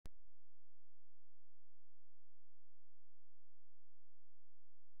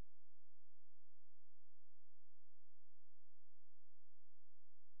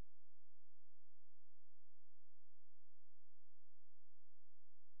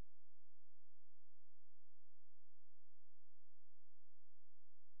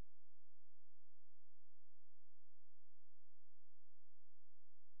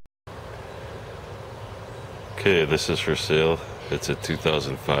Okay, this is for sale. It's a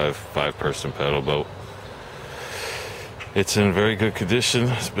 2005 5-person paddle boat. It's in very good condition.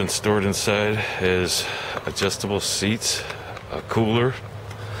 It's been stored inside. It has adjustable seats, a cooler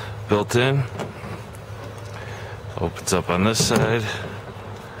built in. Opens up on this side.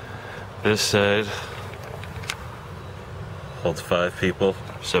 This side holds 5 people,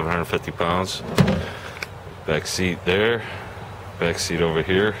 750 pounds. Back seat there, back seat over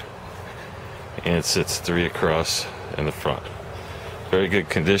here, and it sits 3 across in the front. Very good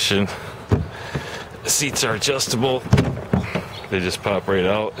condition. The seats are adjustable. They just pop right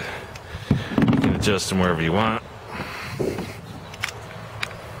out. You can adjust them wherever you want.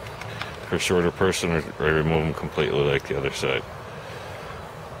 For a shorter person, I remove them completely like the other side.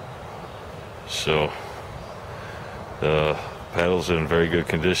 So the paddle's in very good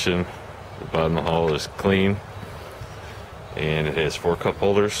condition. The bottom of the hull is clean, and it has 4 cup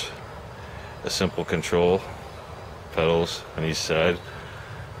holders, a simple control, pedals on each side.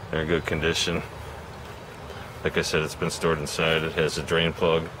 They're in good condition. Like I said, it's been stored inside. It has a drain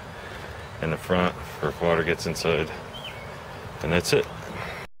plug in the front for if water gets inside, and that's it.